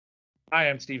Hi,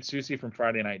 I'm Steve Susie from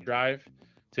Friday Night Drive.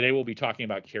 Today we'll be talking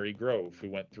about Cary-Grove, who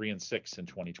went 3-6 in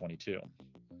 2022.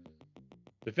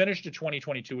 The finish to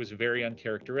 2022 was very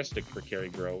uncharacteristic for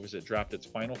Cary-Grove as it dropped its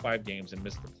final 5 games and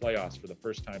missed the playoffs for the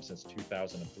first time since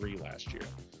 2003 last year.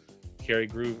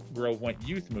 Cary-Grove went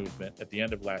youth movement at the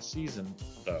end of last season,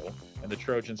 though, and the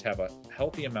Trojans have a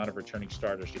healthy amount of returning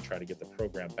starters to try to get the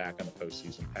program back on the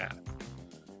postseason path.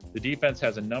 The defense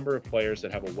has a number of players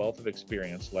that have a wealth of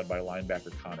experience, led by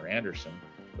linebacker Connor Anderson,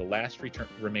 the last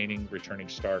remaining returning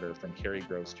starter from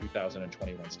Cary-Grove's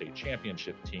 2021 state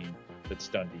championship team that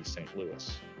stunned East St.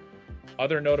 Louis.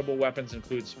 Other notable weapons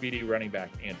include speedy running back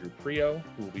Andrew Prio,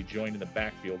 who will be joined in the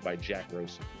backfield by Jack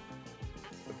Rossi.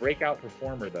 The breakout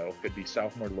performer, though, could be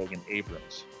sophomore Logan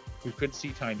Abrams, who could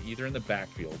see time either in the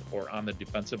backfield or on the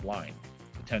defensive line,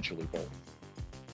 potentially both.